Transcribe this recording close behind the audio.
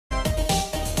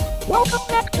Welcome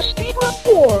back to Speedrun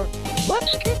 4.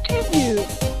 Let's continue.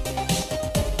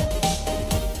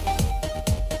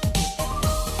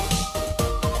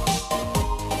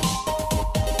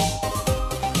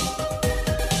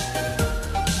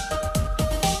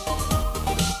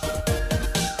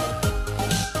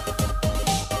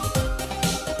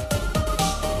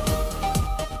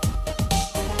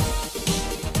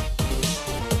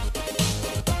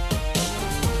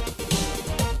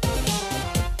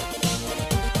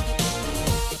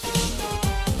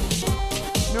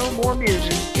 No more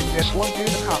music in this one due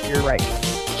to copyright.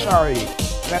 Sorry.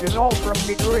 That is all from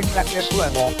me during at this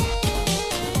level.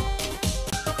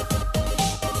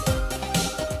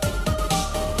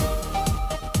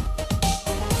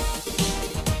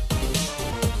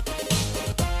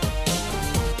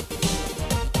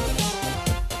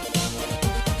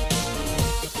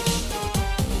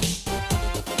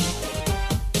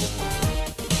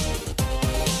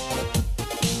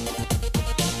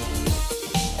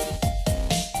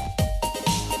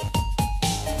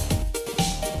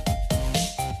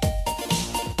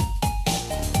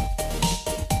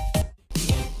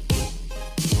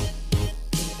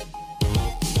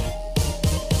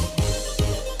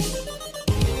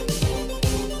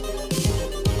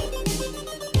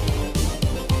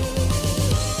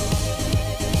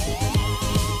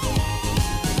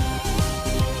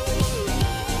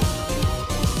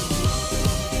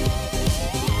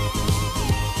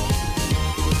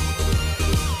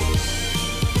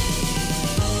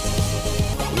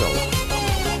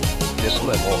 This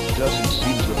level doesn't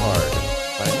seem too hard.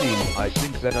 I mean, I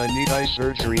think that I need eye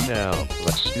surgery now,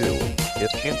 but still,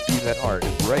 it can't be that hard,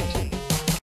 right?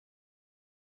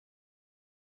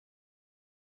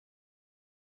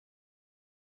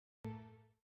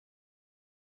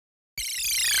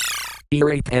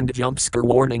 Rape and jumpscare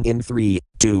warning in 3,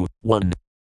 2, 1.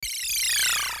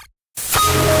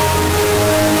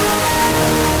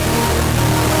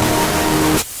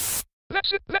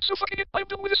 That's it, that's so fucking it, I'm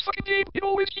done with this fucking game, it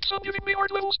always keeps on giving me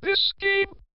hard levels, this game.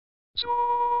 So...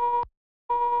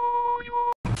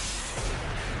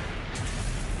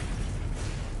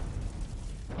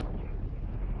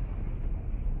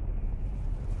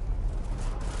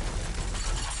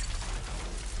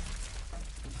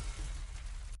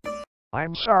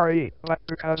 I'm sorry, but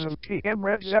because of PM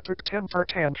Red's epic temper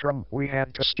tantrum, we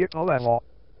had to skip a level.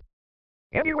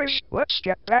 Anyways, let's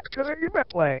get back to the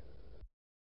gameplay.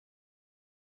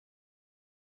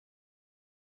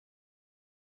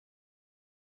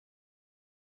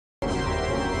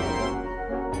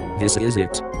 This is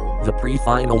it. The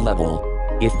pre-final level.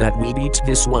 If that we beat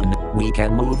this one, we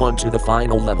can move on to the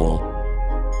final level.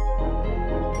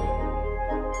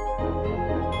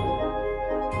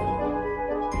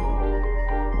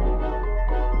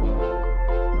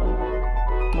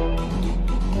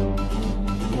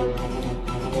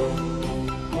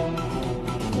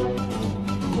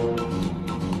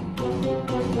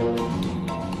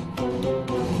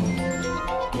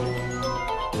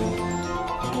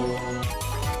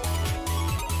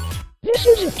 This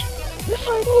is it! The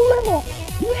final level!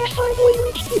 You have finally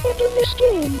reached the end of this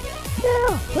game!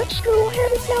 Now, let's go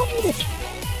ahead and download it!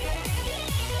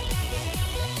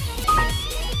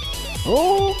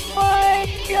 Oh my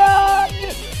god!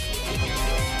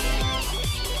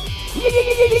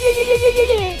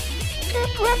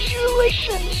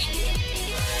 Congratulations!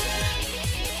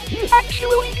 You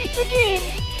actually beat the game!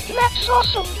 That's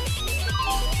awesome!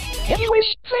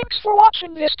 Anyways, thanks for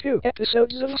watching this 2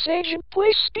 episodes of MSAgent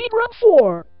Plays Speedrun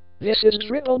 4. This is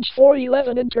RTL Klub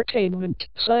and Entertainment,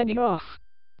 signing off.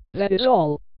 That is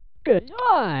all.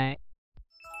 Goodbye!